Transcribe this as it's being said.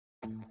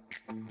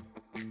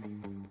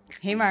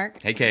Hey,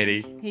 Mark. Hey,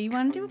 Katie. Hey, you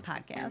want to do a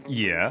podcast?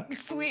 Yeah.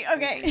 Sweet.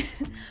 Okay.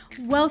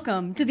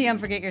 Welcome to the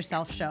Unforget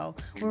Yourself show,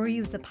 where we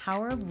use the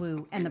power of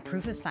woo and the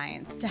proof of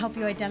science to help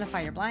you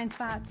identify your blind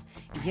spots,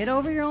 get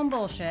over your own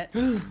bullshit,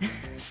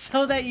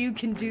 so that you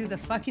can do the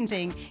fucking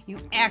thing you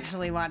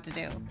actually want to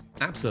do.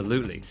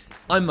 Absolutely.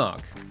 I'm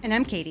Mark. And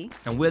I'm Katie.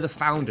 And we're the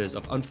founders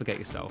of Unforget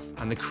Yourself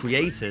and the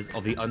creators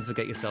of the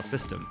Unforget Yourself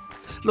system.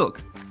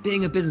 Look,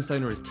 being a business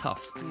owner is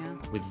tough. Yeah.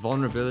 With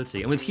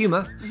vulnerability and with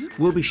humor,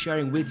 we'll be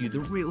sharing with you the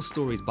real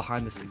stories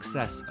behind the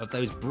success of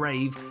those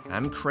brave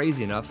and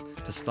crazy enough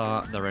to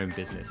start their own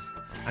business.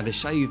 And to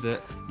show you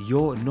that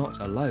you're not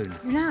alone.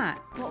 You're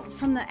not. Well,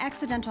 from the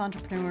accidental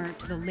entrepreneur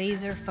to the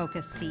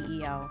laser-focused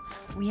CEO,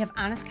 we have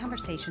honest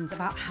conversations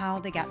about how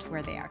they got to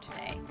where they are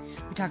today.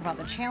 We talk about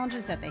the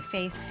challenges that they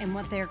faced and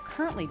what they're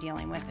currently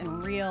dealing with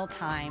in real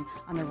time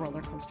on their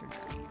roller coaster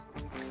journey.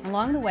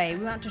 Along the way,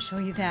 we want to show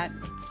you that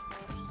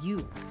it's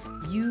you.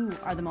 You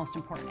are the most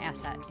important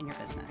asset in your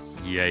business.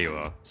 Yeah, you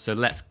are. So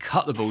let's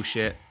cut the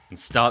bullshit and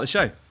start the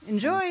show.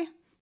 Enjoy.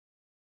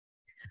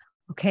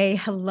 Okay,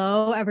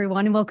 hello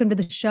everyone, and welcome to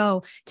the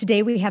show.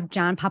 Today we have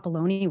John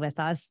Papaloni with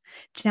us.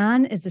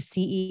 John is the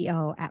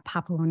CEO at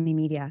Papaloni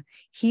Media.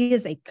 He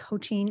is a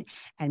coaching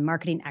and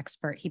marketing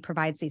expert. He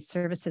provides these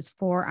services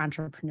for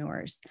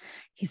entrepreneurs.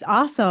 He's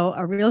also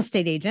a real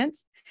estate agent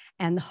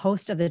and the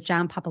host of the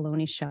John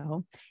Papaloni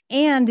Show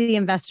and the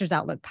Investors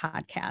Outlook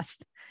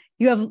podcast.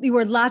 You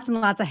wear lots and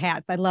lots of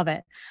hats. I love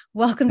it.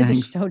 Welcome to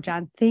the show,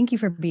 John. Thank you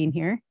for being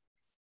here.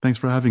 Thanks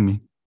for having me.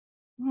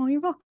 Oh,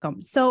 you're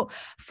welcome. So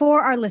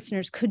for our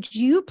listeners, could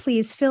you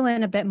please fill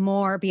in a bit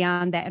more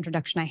beyond that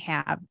introduction I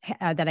have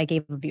that I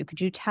gave of you?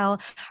 Could you tell our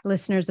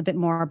listeners a bit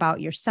more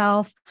about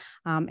yourself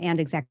and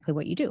exactly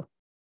what you do?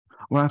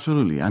 Well,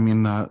 absolutely. I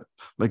mean,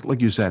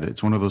 like you said,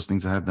 it's one of those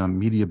things. I have done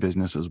media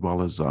business as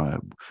well as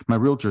my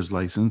realtor's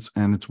license.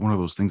 And it's one of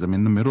those things. I'm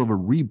in the middle of a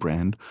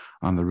rebrand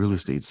on the real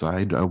estate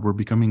side. We're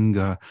becoming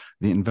the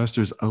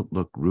Investors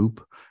Outlook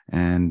Group.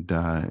 And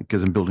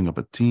because I'm building up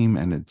a team,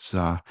 and it's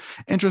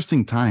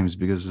interesting times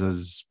because,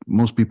 as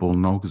most people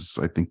know, because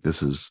I think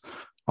this is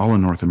all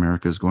in North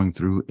America, is going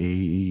through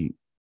a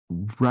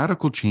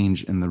radical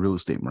change in the real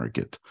estate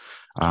market.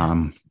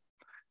 And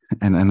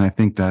I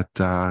think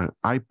that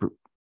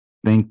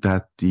think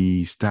that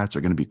the stats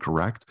are going to be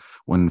correct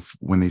when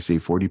they say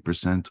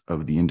 40%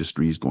 of the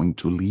industry is going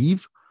to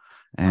leave,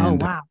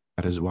 and that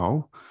as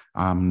well.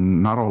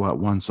 Not all at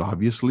once,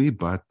 obviously,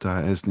 but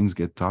as things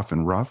get tough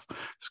and rough,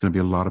 there's going to be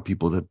a lot of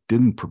people that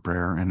didn't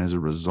prepare, and as a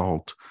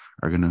result,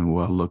 are going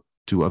to look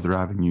to other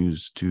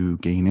avenues to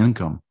gain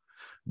income.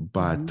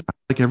 But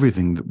like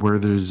everything, where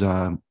there's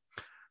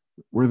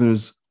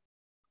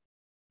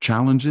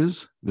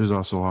challenges, there's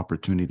also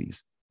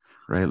opportunities.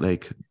 Right?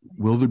 Like,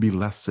 will there be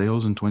less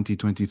sales in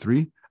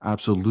 2023?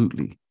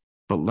 Absolutely.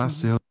 But less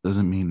sales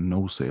doesn't mean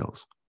no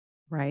sales.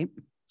 Right.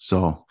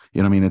 So,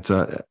 I mean, it's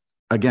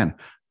again,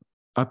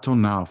 up till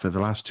now, for the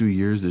last 2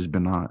 years, there's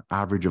been an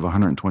average of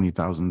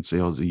 120,000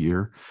 sales a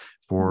year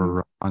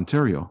for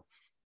Ontario.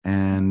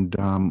 And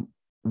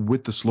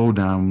with the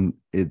slowdown,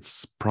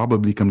 it's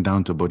probably come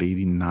down to about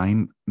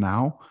 89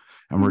 now.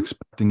 And we're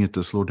expecting it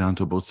to slow down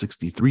to about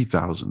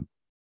 63,000.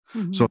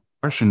 So the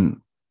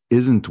question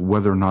isn't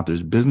whether or not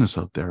there's business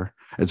out there,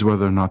 it's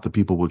whether or not the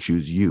people will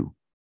choose you.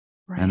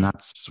 Right. And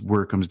that's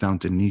where it comes down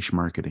to niche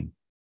marketing.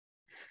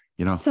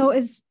 So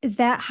is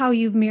that how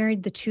you've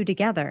married the two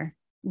together,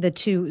 the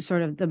two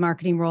sort of the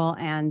marketing role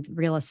and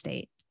real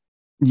estate?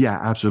 Yeah,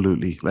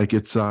 absolutely. Like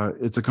it's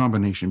a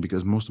combination,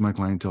 because most of my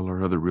clientele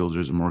are other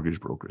realtors and mortgage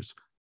brokers.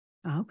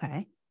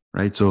 Okay.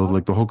 Right. So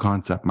like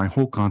my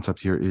whole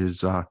concept here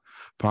is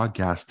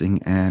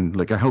podcasting, and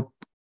like I help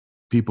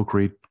people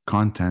create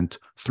content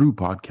through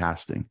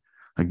podcasting.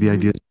 Like the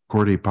idea is to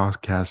record a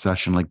podcast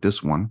session like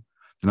this one,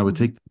 then I would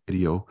take the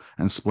video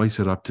and splice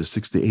it up to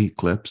 6 to 8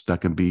 clips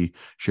that can be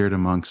shared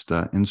amongst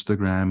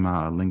Instagram,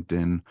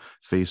 LinkedIn,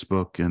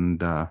 Facebook,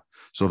 and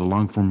so the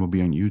long form will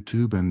be on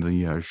YouTube, and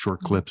the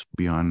short clips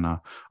will be on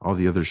all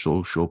the other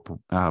social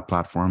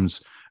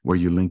platforms where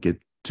you link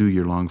it to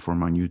your long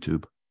form on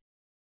YouTube.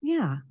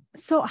 Yeah.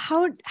 So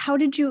how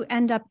did you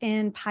end up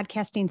in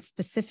podcasting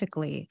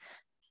specifically?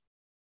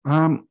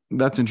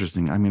 That's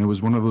interesting. I mean, it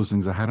was one of those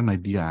things. I had an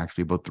idea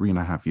actually about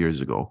 3.5 years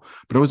ago,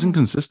 but I was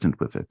inconsistent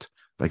with it.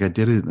 Like I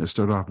did it, I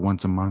started off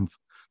once a month,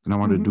 then I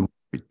wanted to do it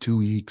every 2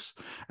 weeks.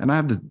 And I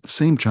had the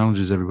same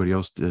challenges everybody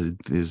else did,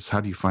 is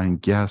how do you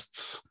find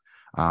guests?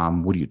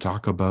 What do you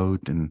talk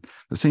about? And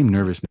the same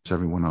nervousness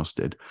everyone else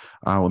did.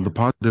 The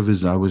positive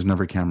is I was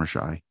never camera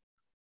shy.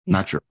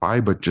 Not sure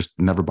why, but just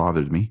never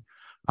bothered me.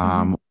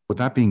 With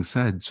that being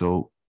said,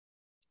 so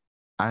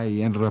I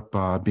ended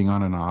up being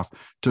on and off,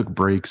 took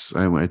breaks.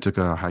 I took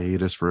a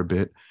hiatus for a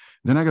bit.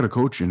 Then I got a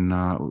coach in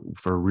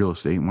for real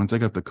estate. And once I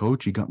got the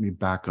coach, he got me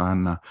back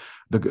on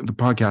the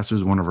podcast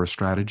was one of our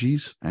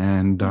strategies.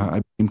 And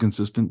I've been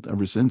consistent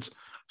ever since.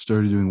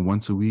 Started doing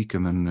once a week,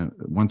 and then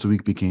once a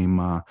week became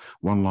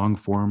one long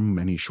form,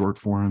 many short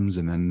forms.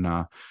 And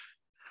then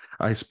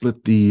I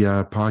split the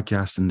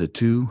podcast into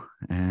two,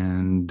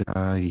 and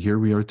here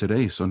we are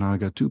today. So now I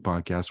got two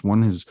podcasts.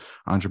 One is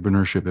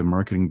entrepreneurship and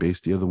marketing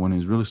based. The other one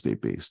is real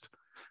estate based.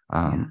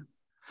 Yeah.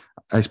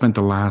 I spent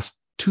the last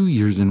 2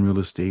 years in real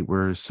estate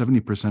where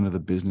 70% of the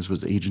business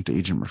was agent to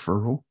agent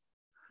referral.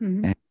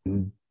 Mhm.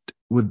 And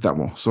with that,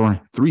 well,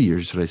 sorry, 3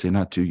 years, should I say,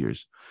 not 2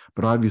 years.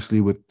 But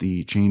obviously, with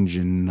the change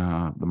in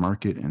the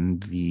market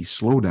and the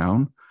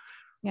slowdown,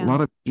 a Yeah.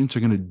 lot of agents are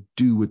going to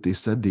do what they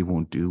said they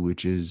won't do,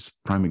 which is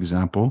prime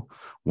example.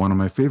 One of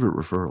my favorite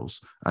referrals.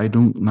 I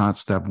do not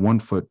step 1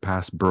 foot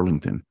past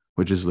Burlington,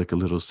 which is like a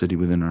little city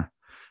within our.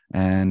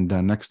 And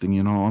next thing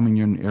you know, I'm in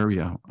your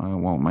area.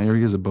 Well, my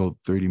area is about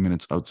 30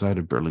 minutes outside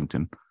of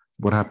Burlington.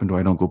 What happened to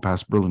I don't go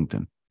past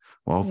Burlington?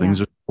 Well, Yeah.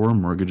 things are poor,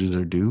 mortgages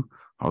are due.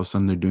 All of a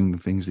sudden, they're doing the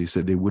things they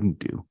said they wouldn't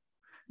do.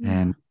 Yeah.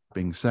 And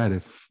being said,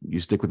 if you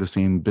stick with the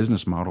same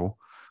business model,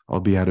 I'll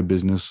be out of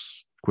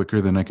business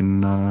quicker than I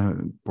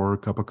can pour a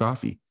cup of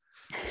coffee.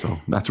 So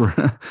that's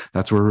where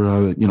that's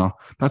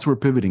where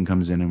pivoting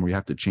comes in, and we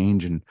have to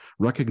change and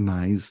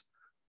recognize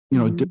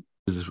Mhm.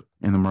 differences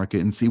in the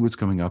market and see what's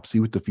coming up, see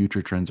what the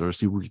future trends are,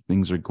 see where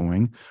things are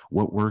going,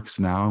 what works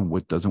now and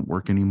what doesn't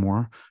work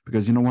anymore.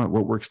 Because you know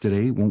what works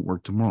today won't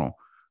work tomorrow.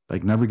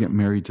 Like, never get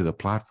married to the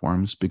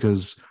platforms,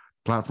 because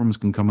platforms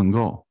can come and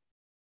go,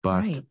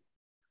 but Right.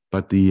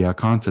 the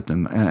concept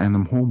and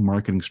the whole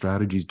marketing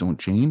strategies don't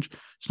change.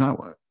 It's not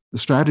the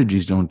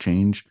strategies don't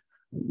change.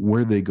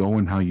 Where they go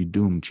and how you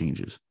do them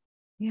changes.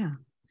 Yeah.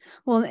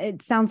 Well,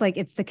 it sounds like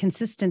it's the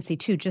consistency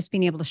too, just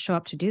being able to show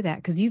up to do that,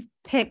 because you've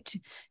picked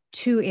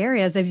two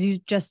areas that you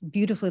just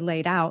beautifully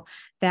laid out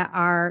that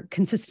are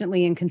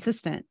consistently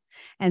inconsistent.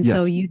 And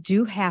so Yes. you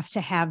do have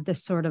to have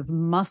this sort of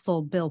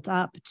muscle built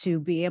up to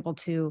be able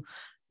to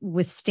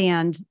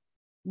withstand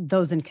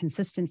those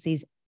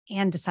inconsistencies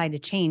and decide to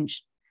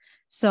change.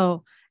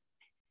 So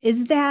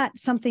is that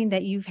something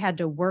that you've had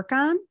to work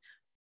on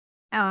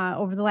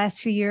over the last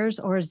few years,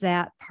 or is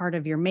that part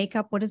of your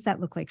makeup? What does that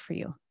look like for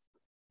you?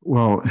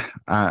 Well,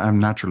 I'm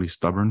naturally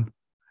stubborn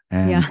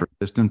and Yeah.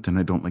 persistent, and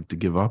I don't like to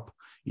give up,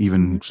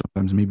 even Mhm.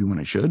 sometimes maybe when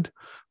I should.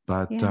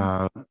 But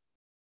Yeah.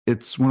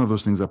 it's one of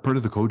those things that part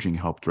of the coaching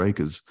helped, right?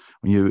 Because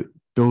when you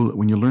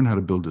learn how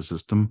to build a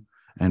system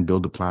and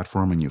build a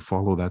platform, and you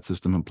follow that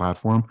system and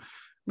platform,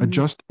 Mhm.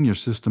 adjusting your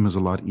system is a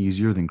lot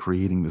easier than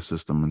creating the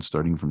system and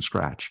starting from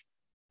scratch.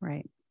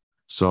 Right.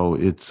 So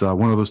it's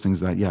one of those things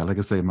that, yeah, like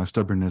I say, my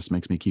stubbornness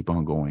makes me keep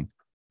on going.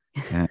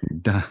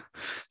 And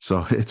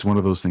so it's one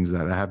of those things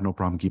that I have no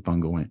problem keep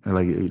on going,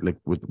 like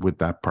with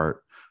that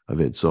part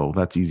of it. So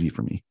that's easy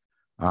for me.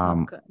 Oh,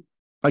 Um, good.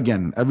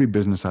 Again, every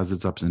business has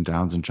its ups and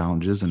downs and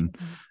challenges, Sure and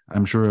does.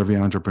 I'm sure every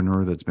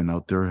entrepreneur that's been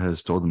out there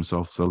has told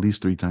themselves at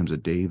least 3 times a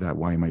day that,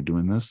 why am I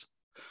doing this?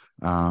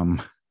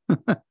 Um,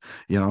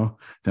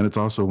 then it's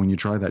also when you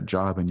try that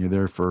job and you're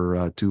there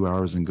for 2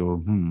 hours and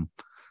go,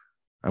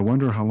 I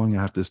wonder how long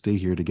I have to stay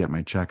here to get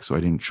my check, so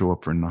I didn't show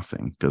up for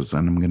nothing, because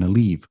then I'm going to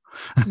leave.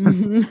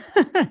 Mhm.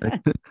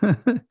 Right?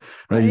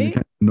 Right? You Right. kind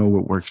of know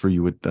what works for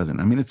you, what doesn't.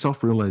 I mean, it's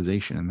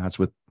self-realization, and that's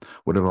what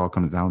it all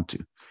comes down to.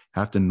 You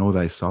have to know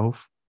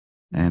thyself,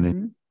 and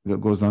Mhm. it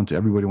goes down to,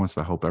 everybody wants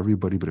to help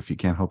everybody, but if you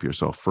can't help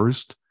yourself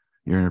first,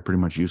 you're pretty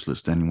much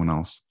useless to anyone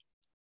else.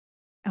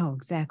 Oh,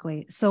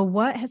 exactly. So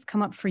what has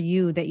come up for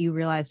you that you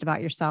realized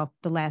about yourself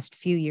the last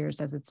few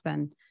years, as it's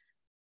been,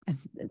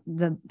 as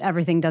the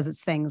everything does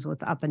its things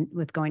with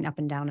going up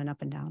and down and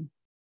up and down?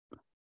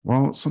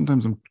 Well,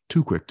 sometimes I'm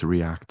too quick to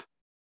react,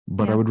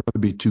 but I Yeah. would rather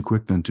be too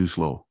quick than too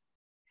slow.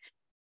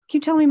 Can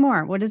you tell me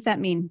more? What does that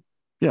mean?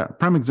 Yeah,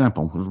 prime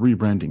example with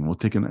rebranding.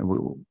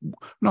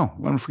 No,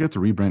 I don't forget the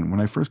rebrand.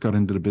 When I first got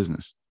into the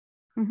business,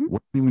 Mhm.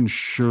 wasn't even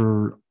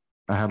sure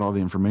I had all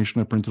the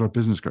information. I printed out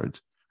business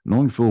cards,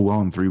 knowing full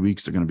well in 3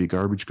 weeks they're going to be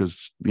garbage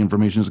because the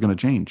information is going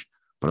to change.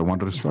 But I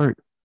wanted to Yeah. start.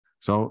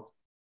 So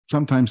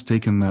sometimes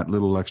taking that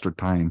little extra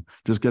time,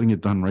 just getting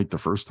it done right the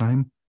first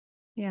time,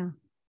 Yeah.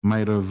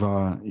 might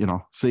have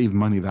saved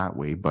money that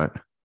way.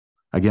 But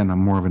again, I'm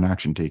more of an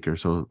action taker,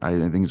 so I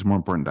think it's more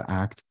important to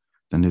act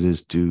than it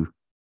is to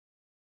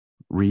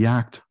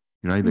react.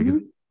 Right?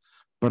 Mhm.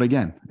 But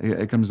again,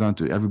 it comes down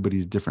to,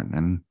 everybody's different,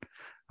 and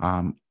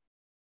um,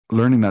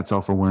 learning that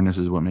self-awareness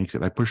is what makes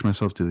it. I push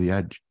myself to the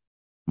edge.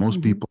 Most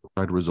Mhm. people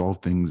try to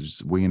resolve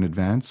things way in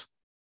advance.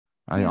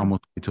 I Yeah.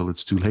 almost wait till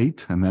it's too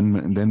late and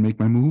then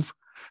make my move.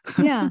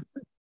 Yeah.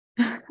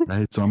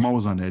 Right. So I'm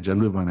always on edge. I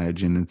live on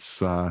edge, and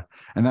it's and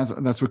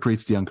that's what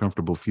creates the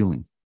uncomfortable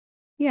feeling.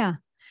 Yeah.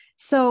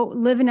 So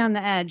living on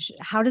the edge,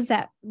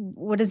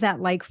 what is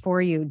that like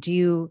for you?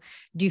 Do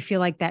you feel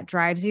like that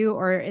drives you,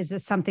 or is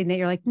this something that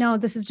you're like, no,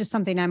 this is just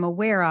something I'm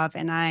aware of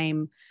and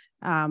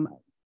um,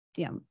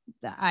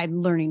 I'm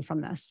learning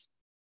from this.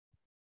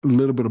 A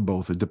little bit of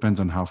both. It depends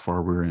on how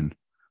far we're in.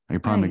 Like a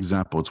prime Right.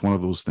 example, it's one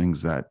of those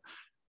things that,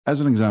 as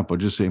an example,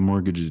 just say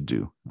mortgage is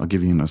due. I'll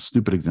give you a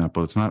stupid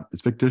example.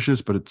 It's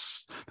fictitious, but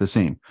it's the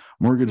same.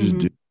 Mortgage is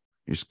due.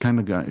 Hmm.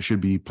 You should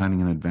be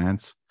planning in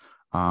advance.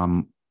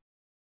 Um,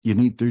 you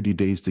need 30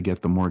 days to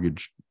get the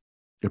mortgage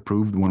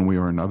approved one way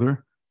or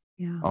another.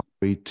 Yeah. I'll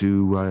wait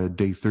to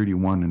day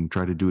 31 and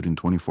try to do it in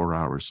 24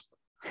 hours.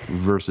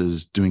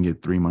 versus doing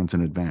it 3 months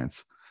in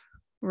advance.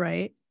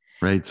 Right.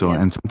 Right. So,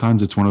 Yep. and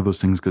sometimes it's one of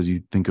those things because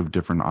you think of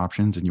different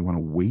options and you want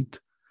to wait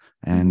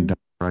and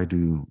try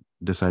to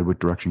decide what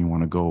direction you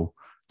want to go.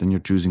 Then you're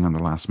choosing on the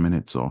last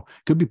minute. So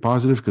it could be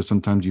positive because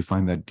sometimes you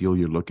find that deal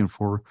you're looking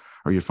for,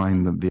 or you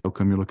find the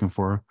outcome you're looking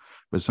for.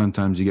 But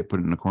sometimes you get put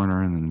in a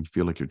corner and then you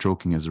feel like you're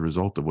choking as a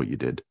result of what you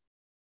did.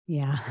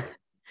 Yeah.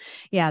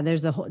 Yeah.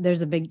 There's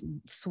a big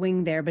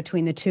swing there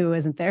between the two,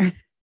 isn't there?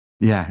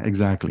 Yeah,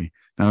 exactly.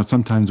 Now,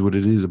 sometimes what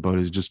it is about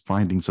is just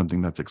finding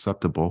something that's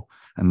acceptable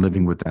and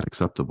living with that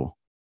acceptable.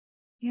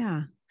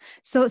 Yeah.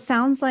 So it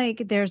sounds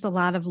like there's a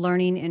lot of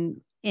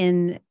learning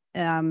in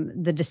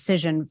the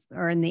decision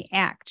or in the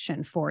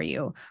action for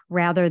you,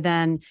 rather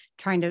than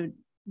trying to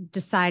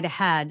decide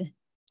ahead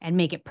and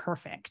make it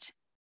perfect.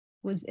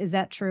 Is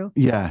that true?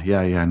 Yeah.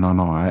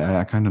 No.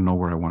 I kind of know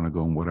where I want to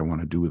go and what I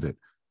want to do with it.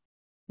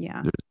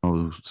 Yeah. There's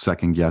no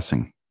second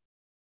guessing.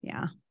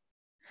 Yeah.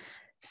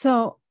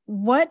 So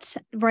what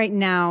right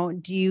now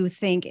do you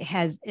think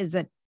is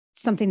a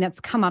something that's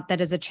come up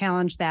that is a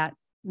challenge that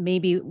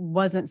maybe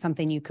wasn't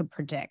something you could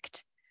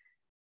predict?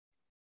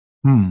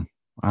 Hmm.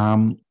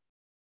 Um,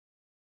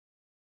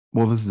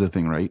 well, this is the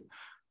thing, right?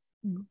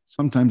 Mhm.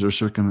 Sometimes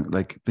there's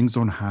like things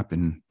don't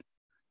happen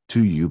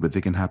to you, but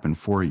they can happen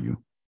for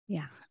you.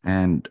 Yeah.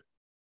 And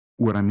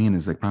what I mean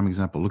is, like, prime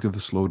example, look at the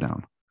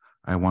slowdown.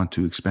 I want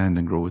to expand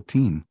and grow a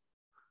team.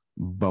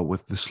 But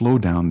with the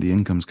slowdown, the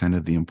income's kind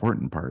of the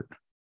important part.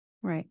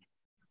 Right.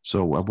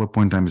 So at what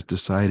point in time is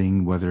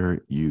deciding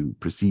whether you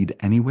proceed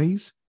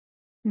anyways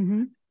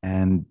Mm-hmm.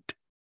 and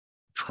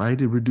try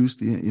to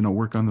reduce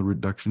work on the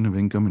reduction of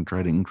income and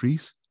try to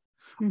increase,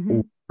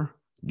 Mm-hmm. or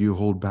do you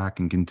hold back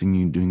and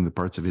continue doing the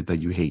parts of it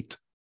that you hate?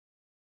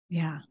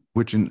 Yeah.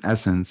 Which in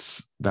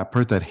essence, that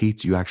part that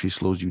hates you actually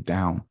slows you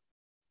down.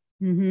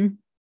 Mm-hmm.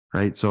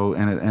 Right. So,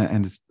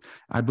 and it's,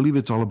 I believe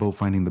it's all about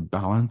finding the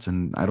balance.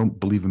 And I don't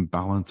believe in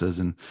balance as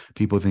in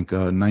people think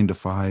 9 to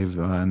 5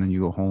 and then you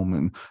go home.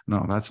 And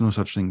no, that's no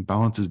such thing.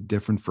 Balance is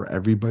different for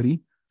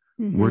everybody.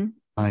 Where Mm-hmm. you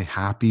lie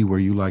happy, where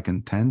you lie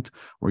content,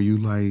 where you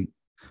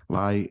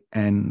lie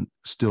and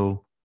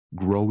still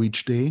grow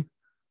each day.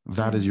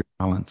 That Yeah. is your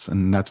balance.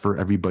 And that's for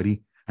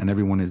everybody. And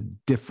everyone is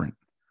different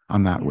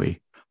on that Yeah.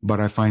 way. But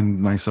I find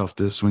myself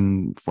to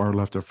swing far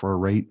left or far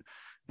right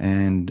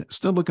and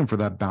still looking for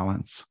that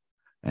balance.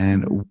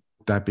 Mm-hmm. And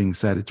that being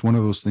said, it's one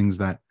of those things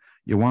that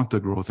you want the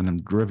growth and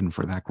I'm driven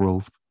for that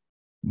growth.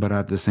 But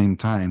at the same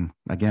time,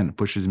 again, it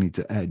pushes me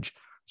to edge.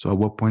 So at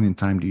what point in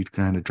time do you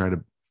kind of try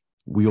to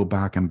wheel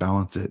back and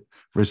balance it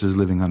versus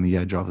living on the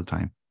edge all the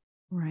time?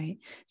 Right.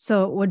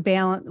 So what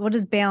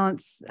does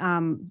balance,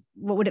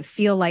 what would it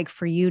feel like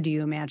for you, do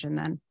you imagine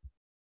then?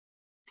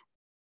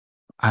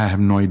 I have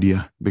no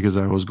idea because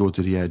I always go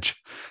to the edge.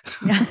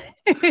 Yeah.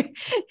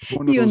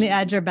 One of You and those, the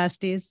edge are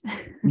besties.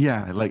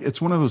 yeah, like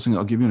it's one of those things.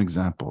 I'll give you an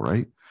example,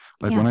 right?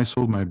 Like Yeah. when I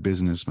sold my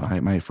business,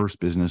 my first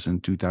business in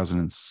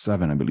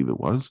 2007, I believe it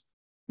was,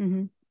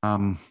 Mm-hmm.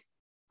 um,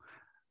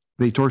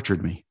 they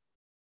tortured me.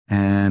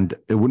 And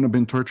it wouldn't have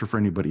been torture for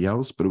anybody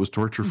else, but it was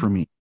torture for Mm-hmm.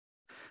 me.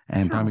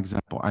 And prime How?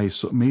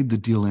 example, made the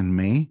deal in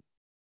May,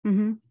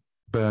 Mm-hmm.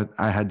 but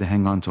I had to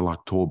hang on till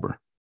October.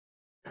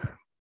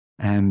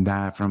 And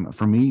that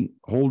for me,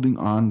 holding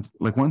on,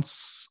 like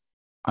once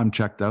I'm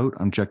checked out,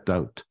 I'm checked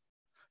out.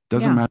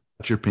 Doesn't Yeah. matter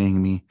what you're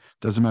paying me.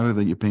 Doesn't matter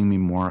that you're paying me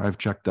more. I've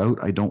checked out.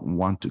 I don't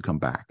want to come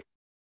back.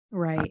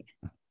 Right.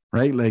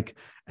 Right. Like,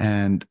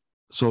 and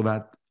so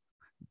that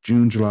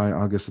June, July,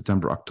 August,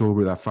 September,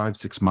 October, that 5,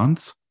 6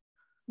 months,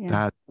 Yeah.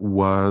 that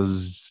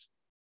was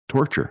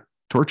torture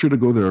to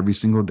go there every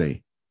single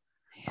day.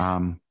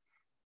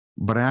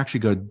 But I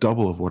actually got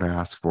double of what I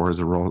asked for as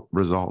a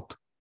result.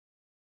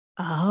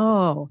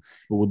 Oh,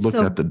 People would look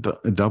so at the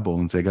double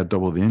and say, I got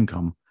double the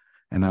income.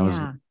 And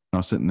yeah. I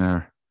was sitting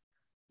there,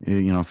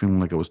 feeling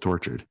like I was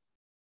tortured.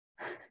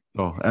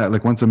 So,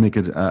 like once I make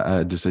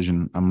a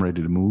decision, I'm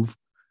ready to move.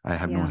 I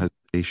have no Yeah.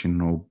 hesitation,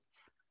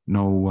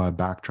 no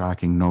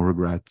backtracking, no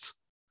regrets.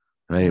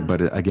 Right. Yeah.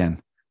 But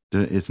again,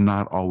 it's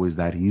not always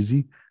that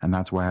easy. And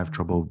that's why I have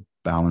trouble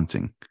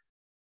balancing.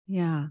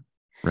 Yeah.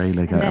 Right.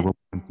 Like, And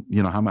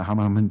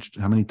that,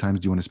 how many times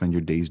do you want to spend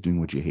your days doing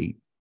what you hate?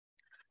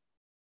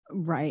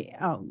 right.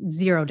 Oh,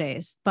 0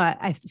 days. But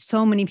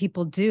so many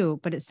people do,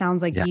 but it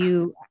sounds like Yeah.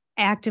 you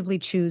actively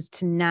choose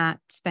to not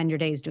spend your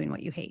days doing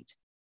what you hate.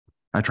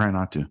 I try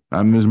not to.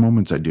 There's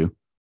moments I do.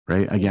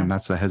 Right. Again, Yeah.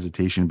 that's the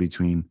hesitation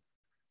between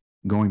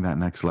going that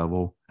next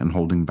level and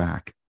holding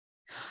back.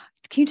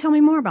 Can you tell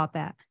me more about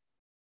that?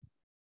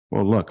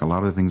 Well, look, a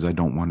lot of things I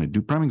don't want to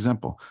do. Prime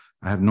example,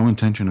 I have no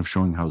intention of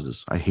showing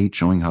houses. I hate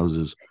showing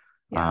houses,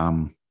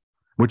 Yeah.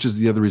 which is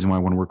the other reason why I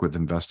want to work with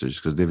investors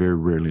because they very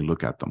rarely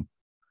look at them.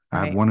 I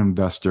have Right. one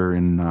investor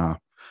in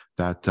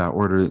that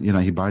order,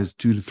 he buys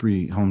 2 to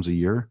 3 homes a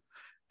year.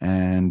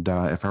 And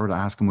if I were to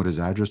ask him what his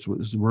address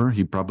were,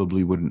 he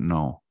probably wouldn't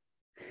know.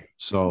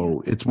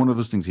 So it's one of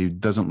those things. He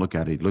doesn't look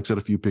at it. He looks at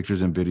a few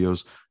pictures and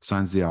videos,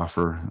 signs the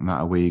offer, and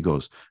that away he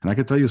goes. And I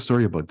could tell you a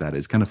story about that.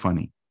 It's kind of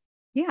funny.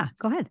 Yeah,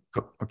 go ahead.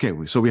 Okay,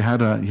 so he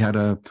had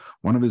a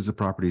one of his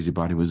properties he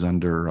bought. He was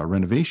under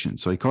renovation,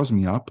 so he calls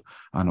me up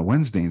on a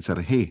Wednesday and said,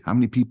 "Hey, how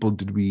many people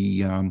did we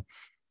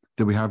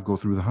have go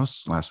through the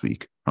house last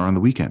week or on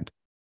the weekend?"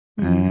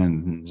 Mm-hmm.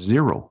 And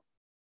zero.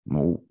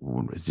 Well,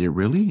 is it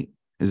really?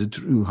 Is it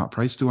too hot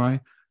price too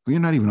high? Well, you're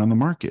not even on the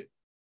market.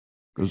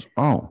 Goes,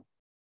 oh,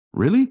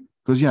 really?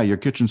 Goes, yeah, your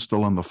kitchen's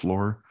still on the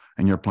floor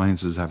and your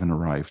appliances haven't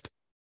arrived.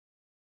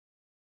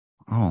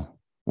 Oh,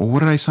 well, what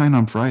did I sign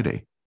on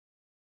Friday?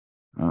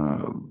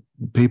 Uh,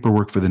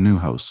 Paperwork for the new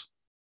house.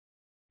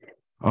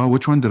 Oh,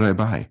 which one did I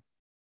buy?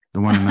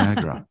 The one in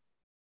Niagara.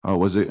 Oh,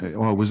 was it?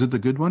 Oh, was it the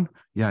good one?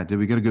 Yeah. Did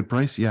we get a good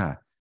price? Yeah.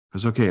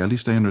 It's okay. At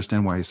least I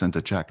understand why I sent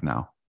a check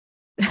now.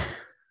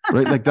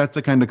 Right? Like that's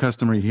the kind of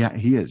customer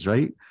he is,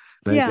 right?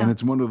 Like, and Yeah.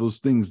 it's one of those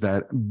things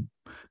that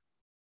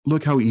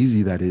look how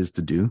easy that is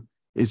to do.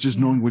 It's just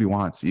Yeah. knowing what he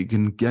wants. You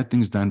can get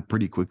things done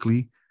pretty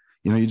quickly.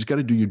 You know, you just got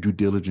to do your due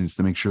diligence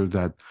to make sure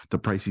that the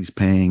price he's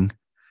paying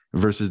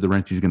versus the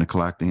rent he's going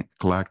to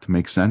collect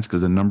makes sense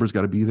because the numbers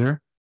got to be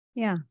there.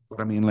 Yeah.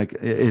 But I mean, like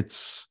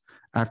it's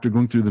after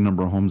going through the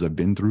number of homes I've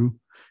been through,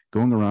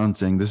 going around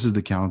saying this is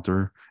the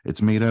counter,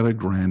 it's made out of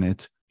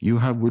granite, you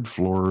have wood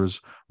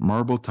floors,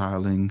 marble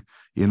tiling,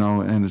 you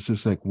know, and it's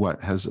just like,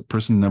 what has a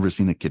person never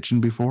seen a kitchen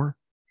before?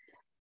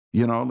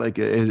 You know, like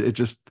it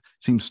just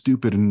seems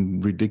stupid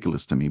and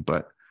ridiculous to me.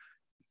 But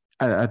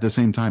at the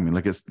same time,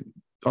 like it's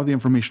all the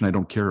information I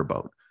don't care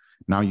about.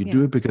 Now you do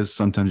Yeah. it because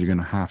sometimes you're going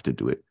to have to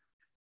do it.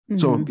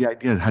 So Mm-hmm. the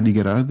idea is, how do you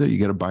get out of there? You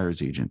get a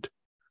buyer's agent.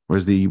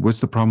 What's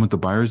the problem with the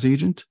buyer's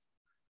agent?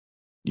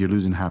 You're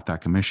losing half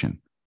that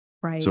commission.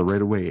 So Right.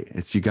 right away,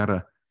 it's you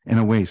gotta, in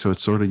a way, so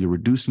it's sort of you're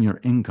reducing your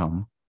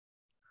income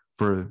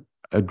for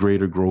a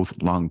greater growth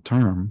long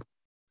term.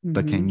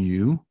 But Mm-hmm. can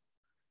you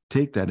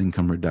take that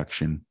income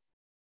reduction,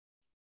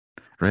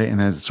 right?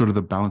 And as sort of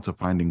the balance of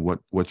finding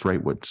what's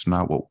right, what's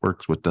not, what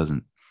works, what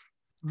doesn't.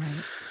 Right.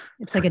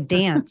 It's like a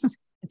dance.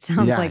 It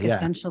sounds Yeah, like yeah,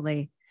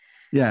 essentially.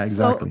 yeah,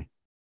 So, exactly.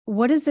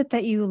 what is it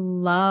that you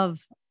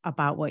love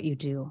about what you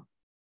do?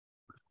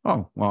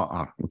 Oh,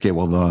 well, okay.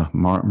 Well, the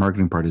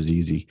marketing part is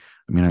easy.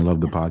 I mean, I love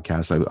the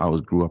podcast. I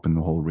always grew up in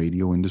the whole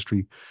radio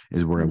industry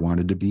is where I Mhm.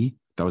 wanted to be.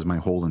 That was my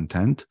whole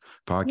intent.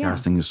 Yeah.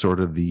 Podcasting is sort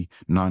of the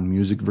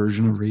non-music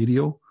version of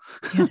radio.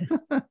 Yeah, it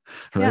is. Yeah.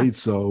 Right.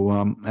 So,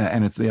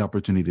 and it's the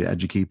opportunity to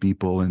educate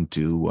people and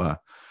to,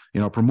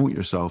 promote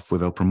yourself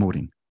without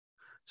promoting.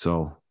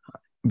 So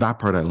that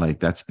part I like.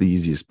 That's the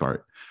easiest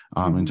part.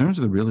 In Mhm. terms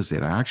of the real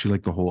estate, I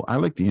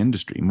like the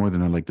industry more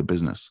than I like the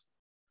business.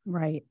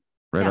 Right.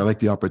 Right. I Yeah. like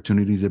the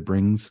opportunities it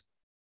brings.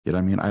 You know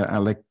what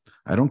I mean?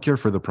 I don't care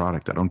for the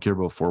product. I don't care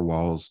about four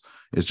walls.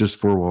 It's just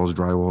four walls,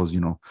 drywalls,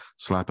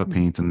 slap a Mhm.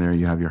 paint and there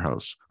you have your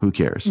house. Who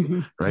cares?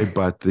 Mhm. Right.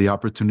 But the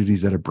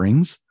opportunities that it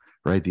brings,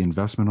 right? The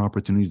investment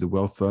opportunities, the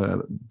wealth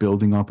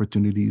building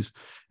opportunities,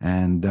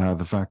 and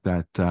the fact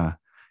that,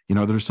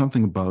 there's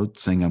something about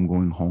saying I'm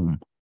going home.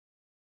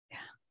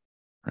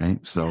 Right.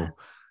 Yeah. So,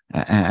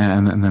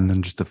 and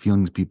then just the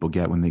feelings people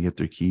get when they get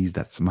their keys,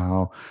 that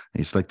smile.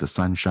 It's like the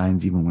sun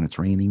shines even when it's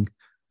raining.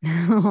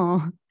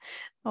 Oh,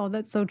 oh,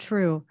 that's so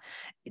true.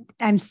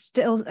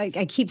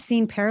 I keep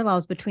seeing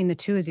parallels between the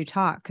two as you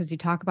talk, because you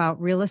talk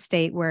about real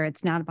estate where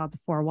it's not about the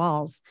four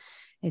walls,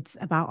 it's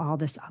about all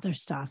this other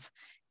stuff.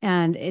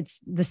 And it's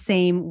the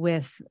same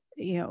with,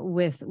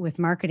 with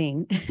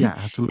marketing. Yeah,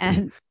 absolutely.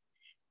 And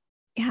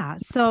yeah,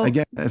 so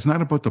Again, it's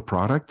not about the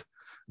product,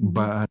 mhm,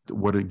 but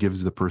what it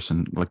gives the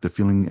person, like the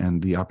feeling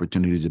and the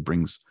opportunities it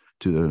brings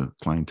to the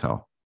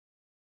clientele.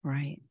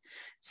 right.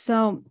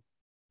 So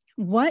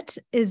what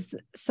is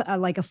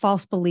like a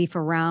false belief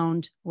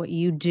around what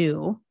you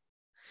do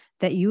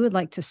that you would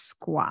like to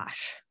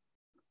squash?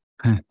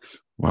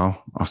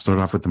 Well, I'll start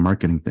off with the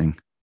marketing thing.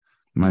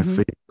 My Hmm.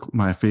 fa-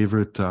 my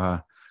favorite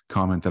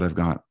comment that I've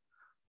got: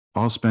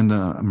 I'll spend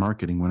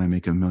marketing when I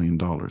make $1 million.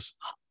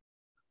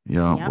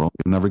 Yeah, Yep. well,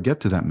 you'll never get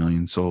to that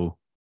million, so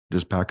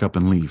just pack up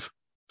and leave.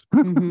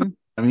 Hmm.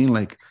 I mean,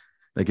 like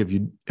if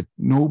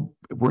no,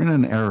 we're in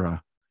an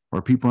era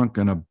where people aren't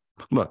gonna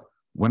look.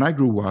 When I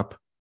grew up,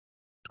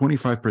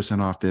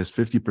 25% off this,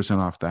 50%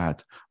 off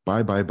that,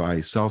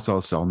 buy, sell,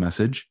 sell, sell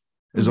message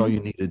is all Hmm. you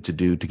needed to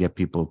do to get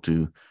people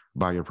to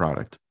buy your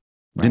product.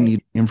 Didn't Right.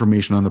 need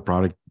information on the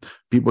product.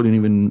 People didn't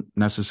even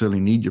necessarily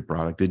need your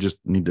product. They just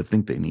need to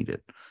think they need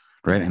it.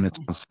 Right. And it's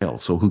Exactly. on sale.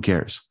 So who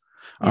cares?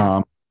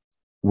 Yeah.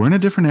 We're in a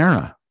different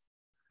era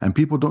and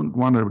people don't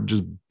want to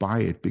just buy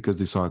it because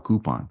they saw a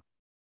coupon.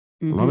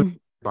 A lot of Hmm.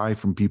 people buy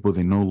from people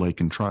they know,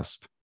 like, and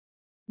trust.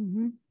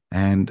 Hmm.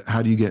 And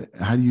how do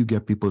you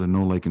get people to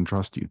know, like, and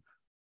trust you?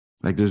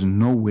 Like, there's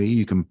no way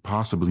you can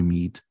possibly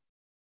meet,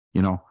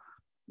 you know,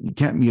 you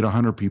can't meet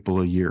 100 people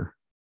a year,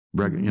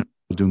 Hmm.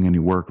 doing any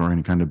work or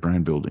any kind of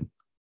brand building.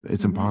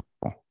 It's Hmm.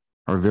 impossible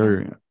or Yeah.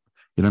 very, you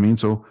know what I mean?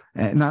 So,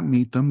 and not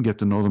meet them, get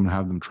to know them and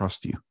have them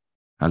trust you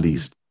at Hmm.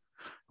 least.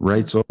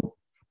 Right. Yeah. So,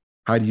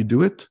 how do you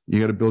do it? You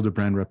got to build a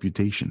brand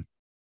reputation.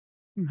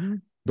 Hmm.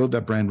 Build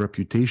that brand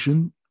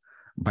reputation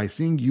by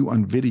seeing you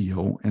on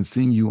video and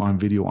seeing you on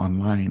video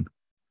online.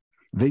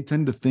 They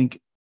tend to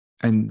think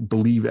and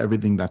believe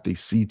everything that they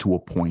see to a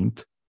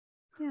point.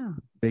 Yeah.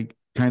 They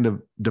kind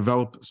of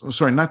develop,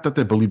 sorry, not that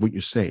they believe what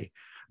you say.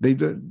 They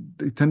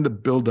tend to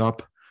build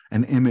up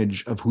an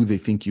image of who they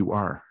think you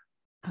are.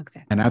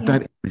 Exactly. And at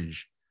that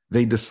image,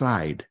 they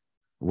decide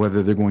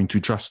whether they're going to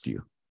trust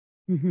you.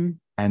 Mm-hmm.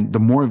 And the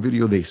more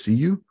video they see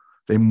you,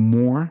 they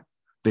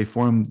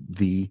form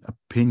the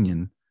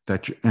opinion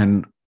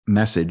and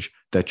message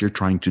that you're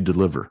trying to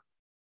deliver.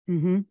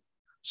 Mm-hmm.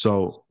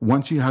 So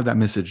once you have that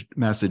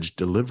message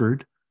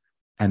delivered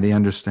and they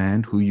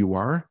understand who you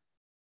are,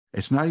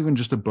 it's not even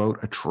just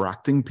about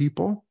attracting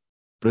people,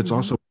 but it's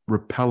also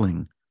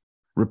repelling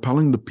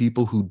the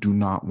people who do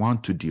not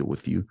want to deal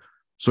with you.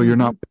 So you're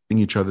not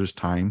wasting each other's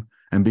time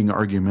and being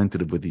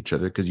argumentative with each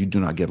other because you do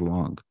not get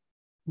along.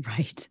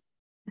 Right.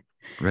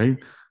 Right?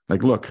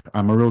 Like, look,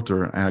 I'm a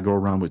realtor and I go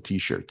around with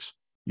t-shirts.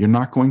 You're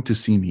not going to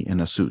see me in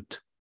a suit.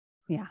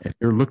 Yeah. If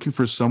you're looking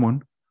for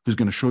someone who's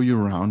going to show you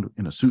around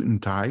in a suit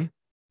and tie,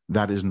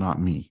 that is not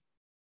me.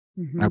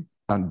 I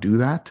don't do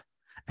that.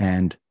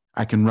 And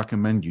I can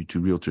recommend you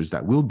to realtors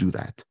that will do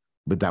that,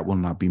 but that will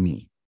not be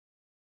me.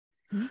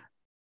 Mm-hmm.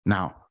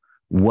 Now,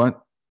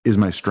 what is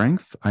my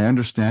strength? I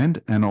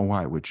understand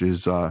NOI, which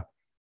is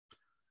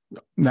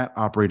net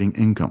operating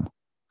income.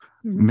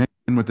 Mixed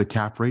in with the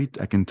cap rate,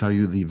 I can tell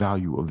you the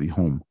value of the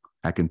home.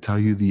 I can tell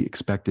you the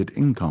expected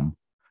income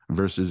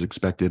versus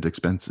expected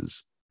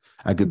expenses.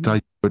 I could tell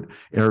you what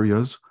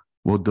areas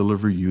will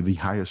deliver you the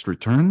highest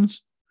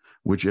returns,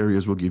 which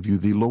areas will give you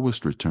the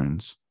lowest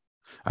returns.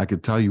 I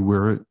could tell you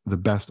where the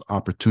best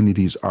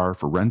opportunities are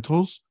for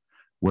rentals,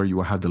 where you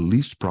will have the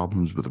least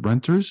problems with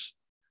renters,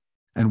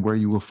 and where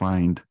you will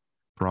find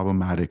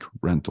problematic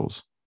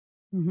rentals.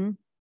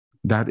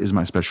 That is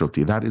my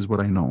specialty. That is what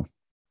I know.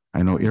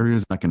 I know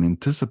areas I can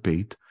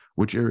anticipate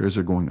which areas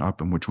are going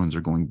up and which ones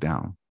are going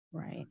down.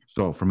 Right.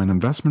 So from an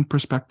investment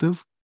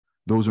perspective,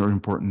 those are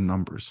important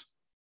numbers.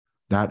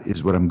 That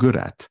is what I'm good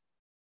at.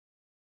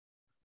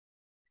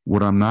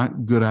 What I'm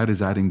not good at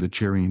is adding the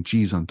cherry and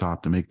cheese on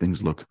top to make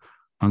things look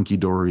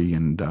hunky-dory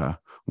and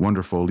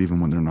wonderful, even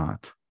when they're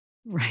not.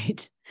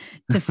 Right.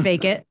 To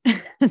fake it,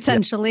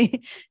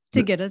 essentially,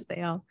 to get a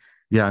sale.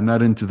 Yeah, I'm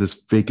not into this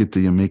fake it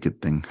till you make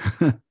it thing.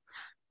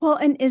 Well,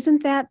 and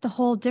isn't that the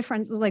whole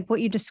difference? Like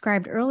what you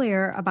described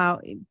earlier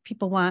about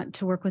people want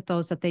to work with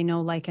those that they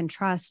know, like, and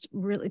trust,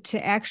 really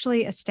to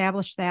actually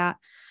establish that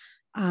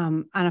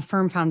on a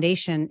firm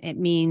foundation. It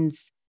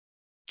means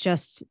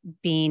just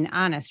being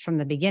honest from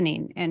the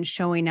beginning and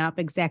showing up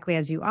exactly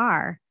as you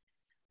are.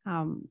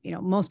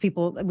 Most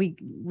people,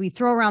 we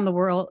throw around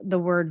the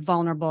word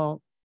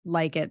vulnerable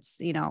like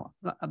it's,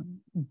 a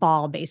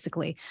ball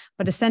basically,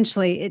 but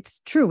essentially it's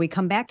true. We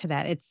come back to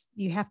that.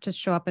 You have to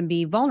show up and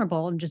be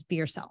vulnerable and just be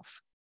yourself.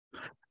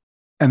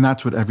 And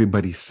that's what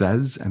everybody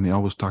says. And they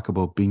always talk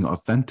about being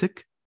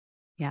authentic.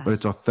 Yes. But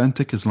it's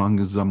authentic as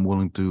long as I'm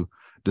willing to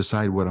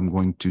decide what I'm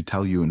going to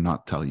tell you and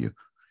not tell you.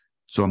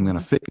 So I'm going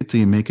to fake it till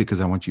you make it because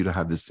I want you to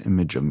have this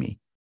image of me.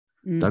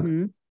 That's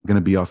going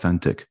to be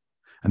authentic.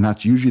 And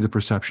that's usually the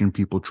perception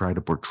people try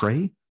to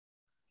portray.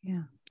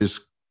 Yeah. Is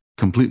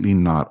completely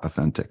not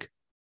authentic.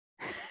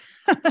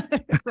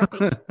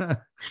 Right.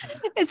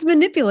 It's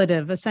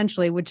manipulative,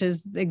 essentially, which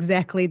is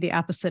exactly the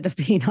opposite of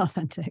being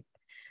authentic.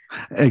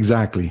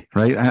 Exactly.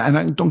 Right.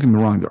 And don't get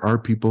me wrong, there are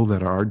people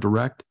that are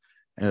direct,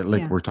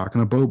 we're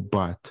talking about,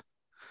 but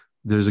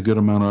there's a good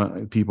amount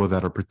of people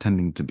that are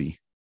pretending to be.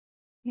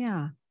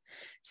 Yeah.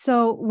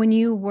 So when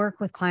you work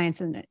with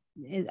clients, and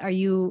are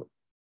you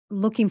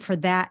looking for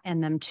that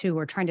in them too,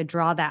 or trying to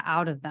draw that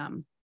out of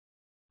them?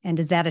 And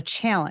is that a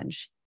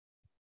challenge?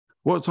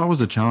 Well, it's always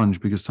a challenge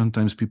because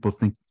sometimes people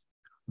think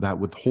that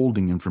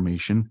withholding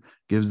information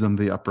gives them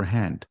the upper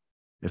hand.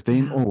 If they,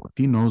 if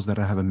he knows that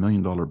I have $1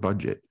 million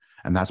budget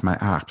and that's my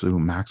absolute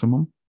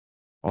maximum,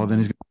 then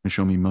he's going to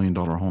show me $1 million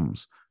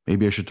homes.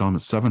 Maybe I should tell him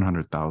it's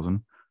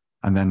 700,000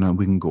 and then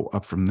we can go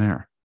up from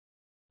there.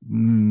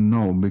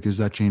 No, because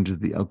that changes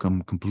the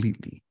outcome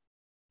completely.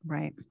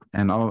 Right.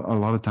 And a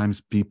lot of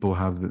times people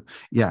have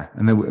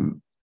and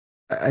then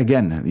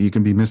again, you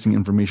can be missing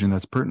information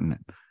that's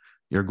pertinent.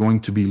 You're going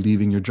to be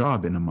leaving your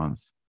job in a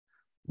month.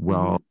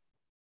 Well,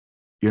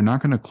 you're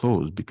not going to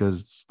close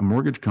because a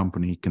mortgage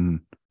company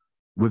can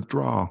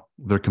withdraw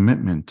their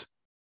commitment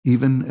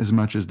even as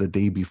much as the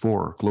day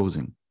before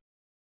closing.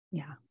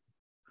 Yeah.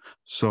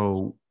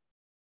 So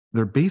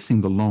they're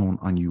basing the loan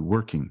on you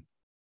working.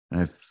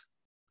 And if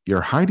you're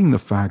hiding the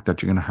fact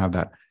that you're going to have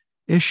that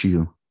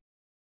issue,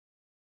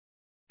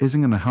 isn't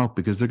going to help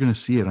because they're going to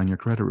see it on your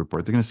credit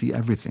report. They're going to see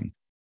everything.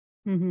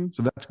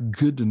 So that's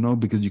good to know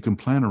because you can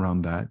plan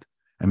around that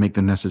and make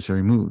the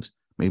necessary moves.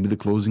 Maybe the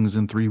closing is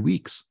in 3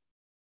 weeks.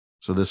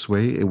 So this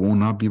way it will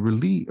not be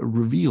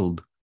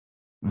revealed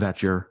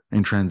that you're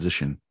in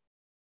transition.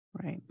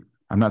 Right.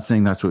 I'm not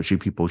saying that's what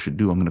people should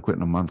do. I'm going to quit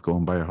in a month, go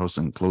and buy a house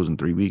and close in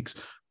 3 weeks.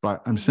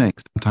 But I'm saying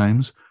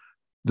sometimes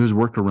there's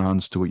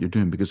workarounds to what you're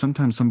doing because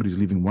sometimes somebody's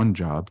leaving one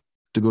job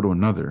to go to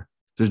another.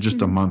 There's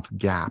just a month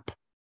gap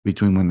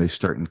between when they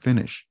start and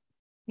finish.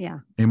 Yeah.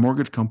 A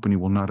mortgage company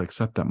will not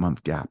accept that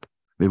month gap.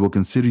 They will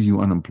consider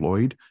you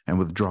unemployed and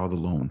withdraw the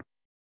loan.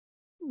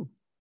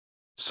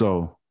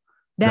 So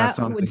that's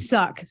That would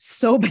something. suck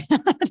so bad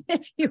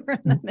if you were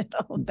in the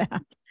middle of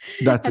that.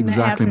 That's and that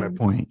exactly my happened.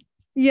 point, right?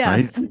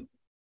 Yes.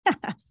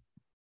 Yes.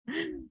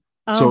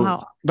 Oh, So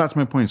how. that's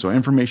my point. So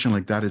information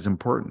like that is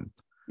important.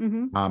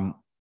 Mm-hmm.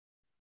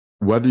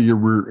 Whether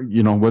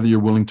whether you're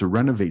willing to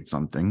renovate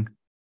something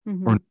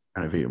Mm-hmm. or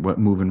renovate, what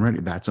move and ready,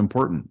 that's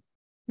important,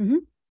 Mm-hmm.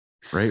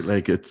 right?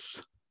 Like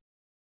it's.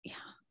 Yeah.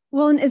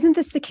 Well, and isn't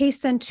this the case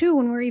then too,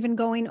 when we're even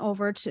going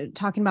over to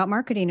talking about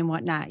marketing and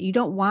whatnot? You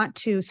don't want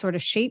to sort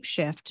of shape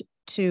shift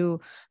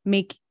to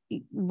make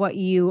what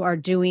you are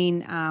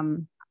doing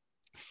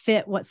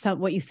fit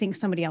what you think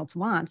somebody else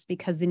wants,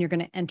 because then you're going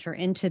to enter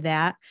into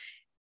that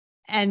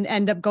and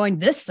end up going,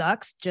 this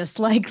sucks, just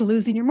like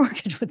losing your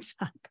mortgage would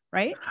suck,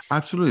 right?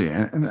 Absolutely.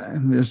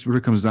 And this is what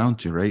it comes down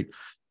to, right?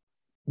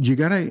 You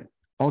got to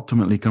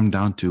ultimately come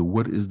down to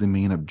what is the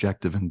main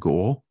objective and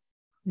goal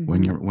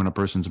when a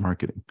person's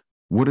marketing.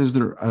 What is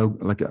their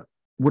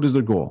what is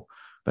their goal?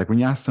 Like when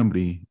you ask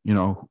somebody,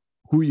 who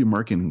are you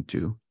marketing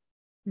to?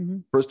 Mm-hmm.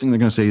 First thing they're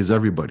going to say is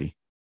everybody.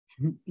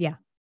 Yeah.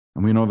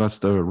 And we know that's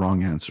the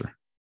wrong answer.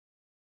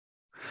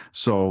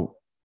 So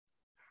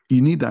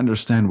you need to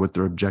understand what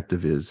their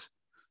objective is.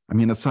 I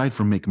mean, aside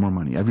from making more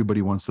money,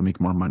 everybody wants to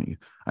make more money.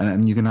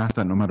 And you can ask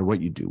that no matter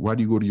what you do. Why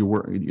do you go to your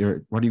work?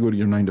 Why do you go to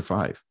your 9 to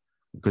 5?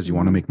 Because you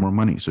want to make more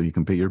money so you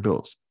can pay your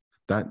bills.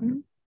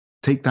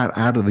 Take that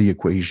out of the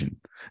equation.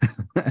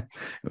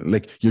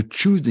 Like you're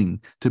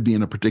choosing to be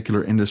in a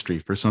particular industry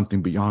for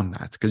something beyond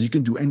that, because you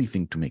can do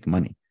anything to make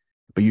money,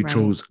 but you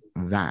chose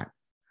that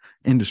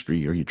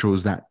industry or you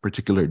chose that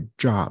particular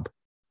job.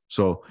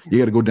 So you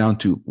got to go down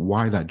to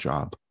why that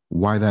job,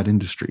 why that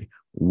industry,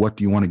 what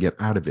do you want to get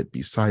out of it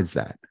besides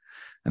that?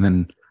 And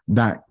then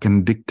that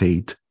can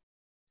dictate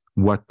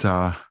what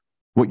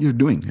you're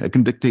doing. It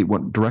can dictate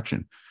what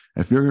direction.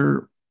 If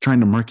you're trying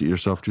to market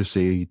yourself, just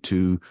say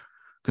to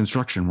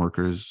construction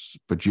workers,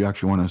 but you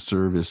actually want to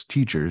serve as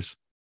teachers,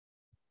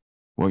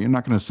 well, you're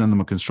not going to send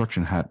them a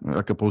construction hat,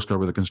 like a postcard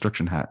with a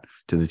construction hat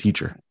to the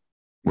teacher.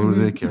 What do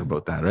they care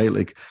about that, right?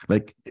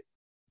 Like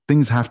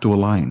things have to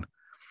align.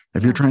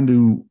 If you're trying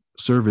to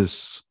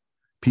service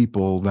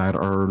people that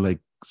are like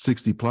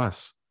 60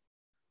 plus,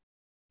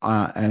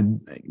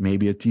 and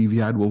maybe a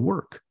TV ad will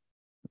work,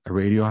 a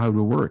radio ad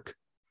will work.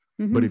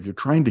 But if you're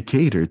trying to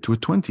cater to a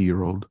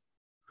 20-year-old,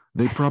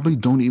 they probably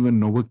don't even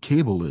know what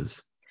cable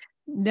is.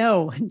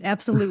 No,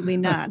 absolutely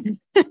not.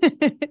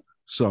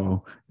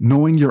 So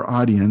knowing your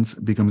audience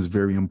becomes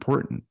very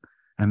important.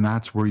 And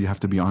that's where you have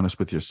to be honest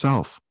with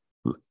yourself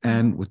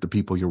and with the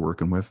people you're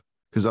working with,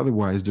 because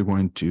otherwise they're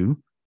going to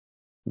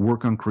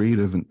work on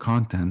creative and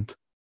content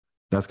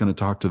that's going to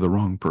talk to the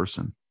wrong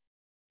person.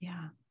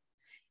 Yeah.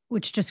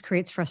 Which just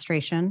creates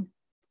frustration.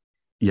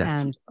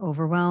 Yes. And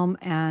overwhelm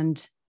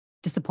and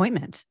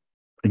disappointment.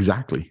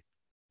 Exactly.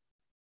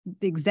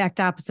 The exact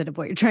opposite of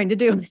what you're trying to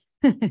do.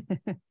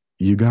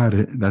 You got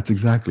it. That's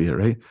exactly it,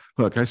 right?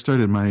 Look, I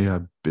started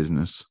my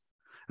business.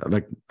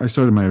 Like I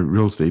started my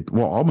real estate.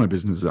 Well, all my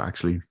businesses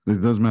actually.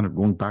 It doesn't matter.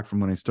 Going back from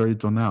when I started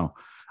till now,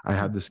 I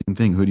had the same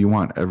thing. Who do you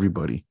want?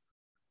 Everybody.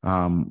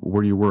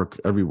 Where do you work?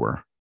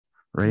 Everywhere,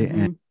 right?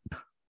 And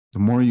the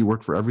more you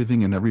work for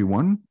everything and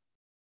everyone,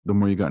 the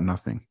more you got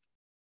nothing.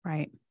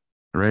 Right.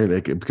 Right.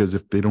 Like because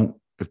if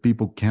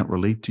people can't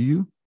relate to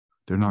you,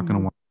 they're not going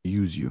to want to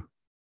use you.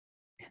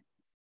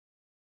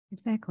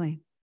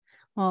 Exactly.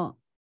 Well,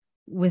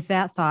 with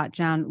that thought,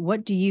 John,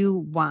 what do you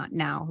want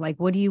now? Like,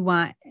 what do you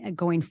want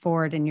going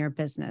forward in your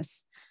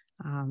business?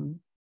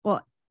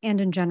 Well,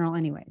 and in general,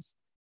 anyways.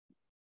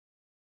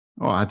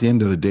 Well, at the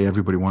end of the day,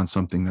 everybody wants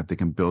something that they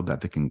can build,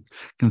 that they can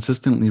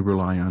consistently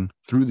rely on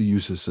through the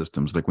use of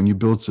systems. Like when you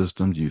build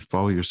systems, you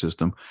follow your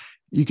system,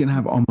 you can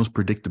have almost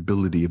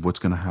predictability of what's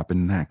going to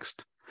happen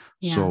next.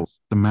 Yeah. So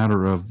the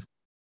matter of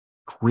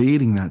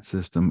creating that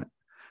system,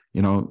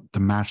 to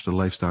match the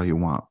lifestyle you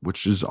want,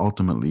 which is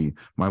ultimately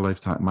my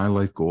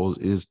life goal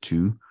is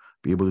to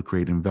be able to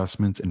create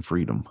investments and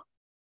freedom.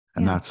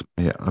 And that's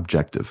my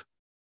objective.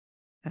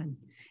 Good.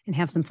 And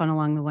have some fun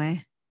along the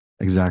way.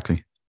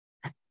 Exactly.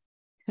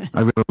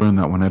 I've got to learn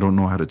that one. I don't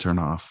know how to turn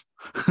off.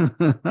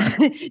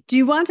 Do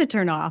you want to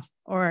turn off,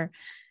 or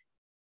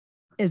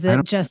is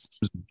it just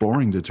it's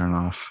boring to turn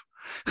off?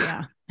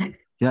 Yeah.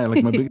 Yeah.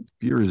 Like my biggest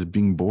fear is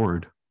being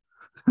bored.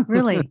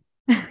 Really?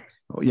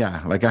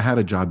 Yeah. Like I had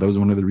a job. That was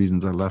one of the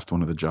reasons I left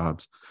one of the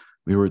jobs.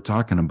 We were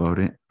talking about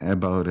it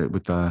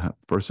with the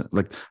person.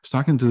 Like I was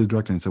talking to the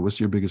director and I said, "What's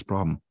your biggest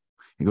problem?"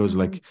 He goes,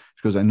 she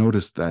goes, "I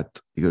noticed that,"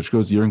 she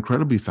goes, "You're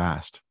incredibly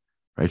fast."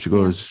 Right. She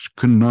goes,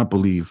 "Could not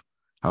believe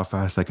how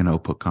fast I can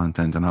output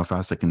content and how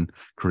fast I can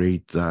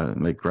create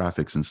like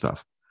graphics and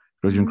stuff."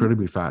 Because you're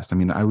incredibly fast. I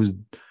mean,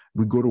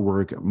 we'd go to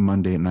work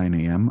Monday at 9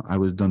 a.m. I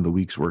was done the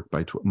week's work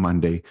by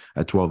Monday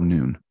at 12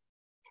 noon.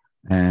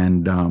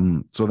 And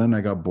so then I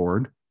got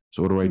bored.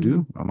 So what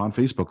do? I'm on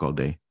Facebook all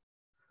day.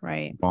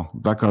 Right. Well,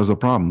 that caused a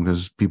problem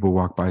because people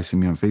walk by, see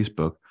me on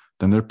Facebook,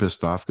 then they're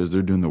pissed off because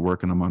they're doing the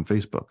work and I'm on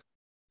Facebook.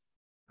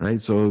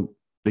 Right. So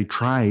they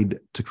tried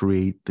to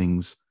create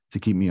things to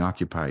keep me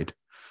occupied.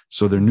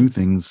 So their new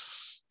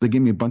things, they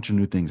gave me a bunch of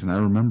new things. And I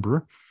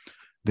remember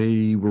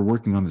They were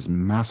working on this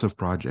massive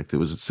project. It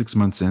was 6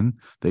 months in.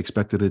 They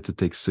expected it to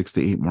take 6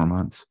 to 8 more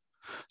months.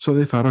 So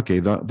they thought, okay,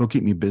 they'll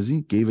keep me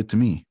busy. Gave it to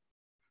me.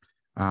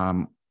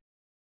 That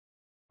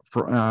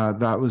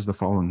was the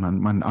following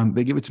month.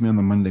 They gave it to me on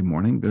the Monday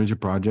morning. There's your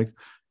project.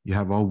 You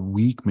have all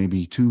week,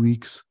 maybe 2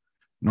 weeks.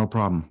 No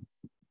problem.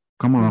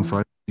 Come on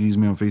Friday. Use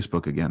me on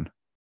Facebook again.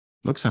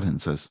 Looks at it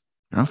and says,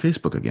 "You're on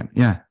Facebook again."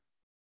 Yeah.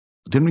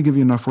 Didn't we give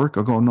you enough work?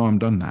 I go, "No, I'm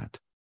done that."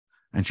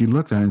 And she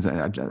looked at it and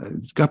I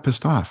got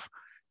pissed off.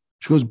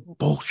 She goes,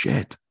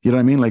 "Bullshit." You know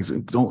what I mean? Like,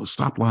 don't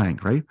stop lying,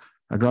 right?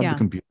 I grabbed the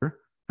computer.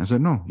 I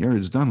said, "No, here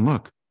it's done.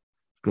 Look."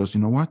 She goes,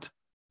 "You know what?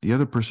 The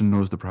other person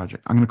knows the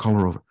project. I'm going to call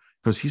her over."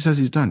 Because he says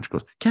he's done. She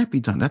goes, "Can't be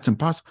done. That's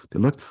impossible." They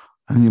look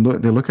at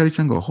each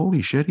other and go,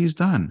 "Holy shit, he's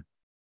done."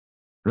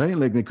 Right?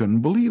 Like they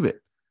couldn't believe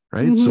it.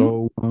 Right.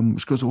 So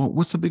she goes, "Well,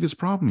 what's the biggest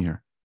problem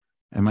here?"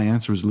 And my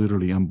answer is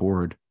literally, "I'm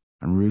bored.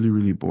 I'm really,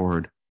 really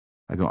bored."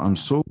 I go, "I'm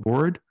so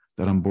bored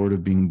that I'm bored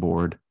of being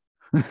bored."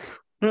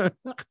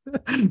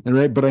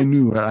 Right. But I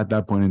knew at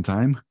that point in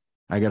time,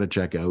 I got to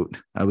check out.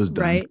 I was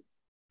done. Right.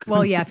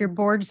 Well, yeah, if you're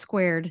bored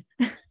squared.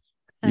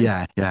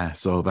 Yeah.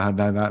 So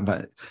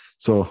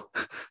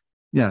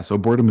so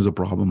boredom is a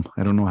problem.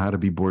 I don't know how to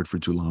be bored for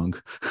too long.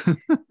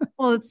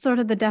 Well, it's sort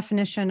of the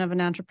definition of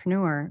an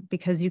entrepreneur,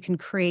 because you can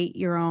create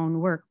your own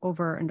work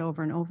over and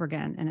over and over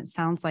again. And it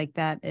sounds like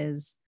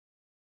that's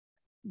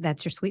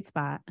your sweet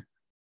spot.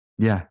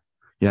 Yeah,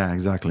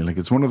 exactly. Like,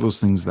 it's one of those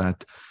things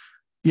that,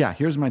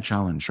 here's my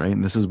challenge, right?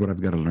 And this is what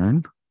I've got to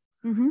learn.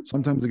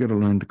 Sometimes I got to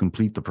learn to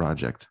complete the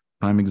project.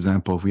 Prime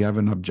example, if we have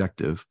an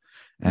objective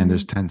and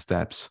there's 10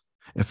 steps,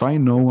 if I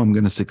know I'm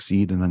going to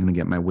succeed and I'm going to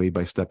get my way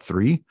by step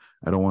 3,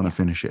 I don't want to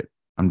finish it.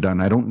 I'm done.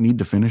 I don't need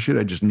to finish it.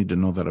 I just need to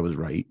know that I was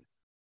right.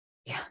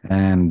 Yeah.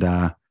 And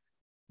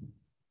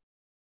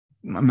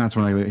that's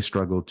when I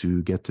struggle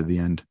to get to the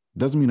end.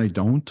 Doesn't mean I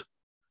don't,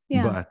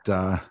 but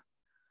I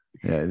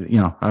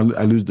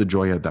lose the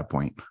joy at that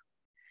point.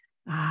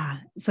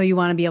 So you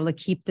want to be able to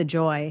keep the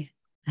joy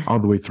all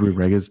the way through,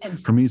 right?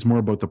 For me, it's more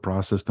about the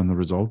process than the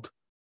result.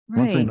 Right.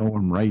 Once I know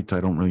I'm right,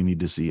 I don't really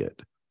need to see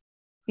it.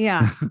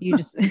 Yeah, you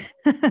just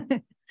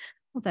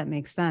well, that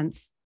makes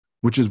sense.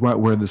 Which is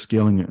where the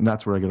scaling, and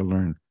that's where I got to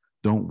learn.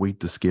 Don't wait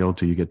to scale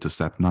till you get to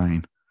step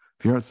 9.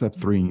 If you're at step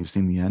 3 and you've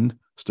seen the end,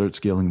 start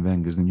scaling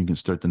then, because then you can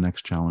start the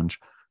next challenge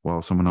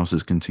while someone else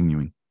is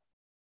continuing.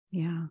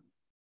 Yeah,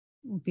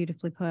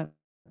 beautifully put.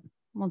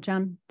 Well,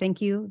 John,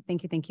 thank you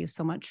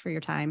so much for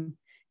your time.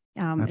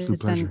 It has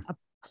been a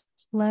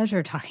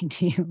pleasure talking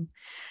to you.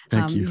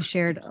 Thank you. You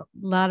shared a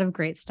lot of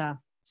great stuff.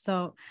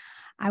 So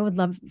I would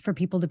love for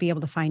people to be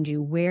able to find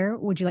you. Where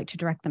would you like to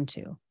direct them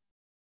to?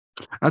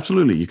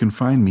 Absolutely. You can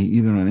find me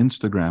either on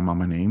Instagram on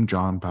my name,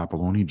 John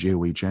Papaloni,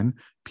 JOHN,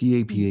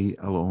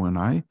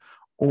 PAPALONI,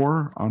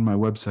 or on my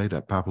website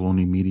at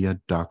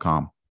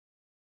papalonimedia.com.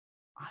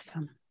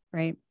 Awesome.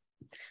 Right.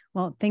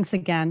 Well, thanks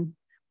again.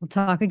 We'll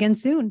talk again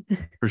soon.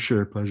 For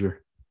sure.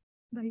 Pleasure.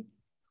 Bye.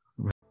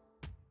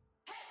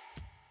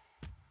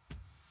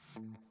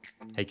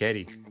 Hey,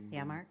 Katie.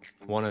 Yeah, Mark?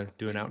 Want to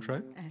do an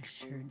outro? I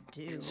sure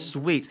do.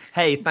 Sweet.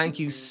 Hey, thank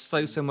you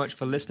so much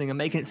for listening and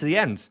making it to the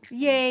end.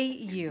 Yay,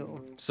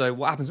 you. So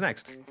what happens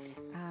next?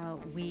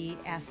 We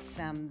ask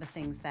them the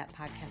things that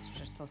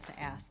podcasters are supposed to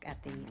ask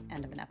at the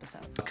end of an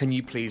episode. Can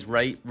you please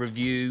rate,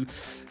 review,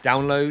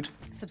 download?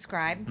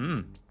 Subscribe.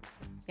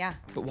 Yeah.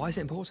 But why is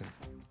it important?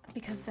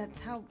 Because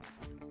that's how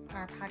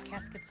our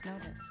podcast gets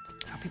noticed.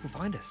 It's how people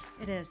find us.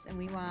 It is, and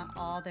we want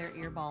all their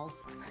earballs.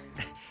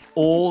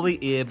 All the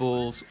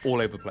earballs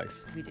all over the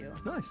place. We do.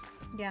 Nice.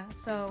 Yeah,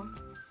 so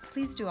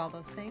please do all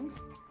those things.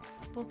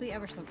 We'll be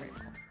ever so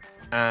grateful.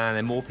 And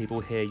then more people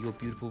hear your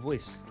beautiful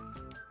voice.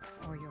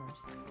 Or yours.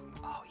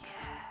 Oh,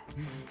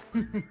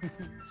 yeah.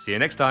 See you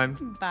next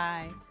time.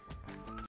 Bye.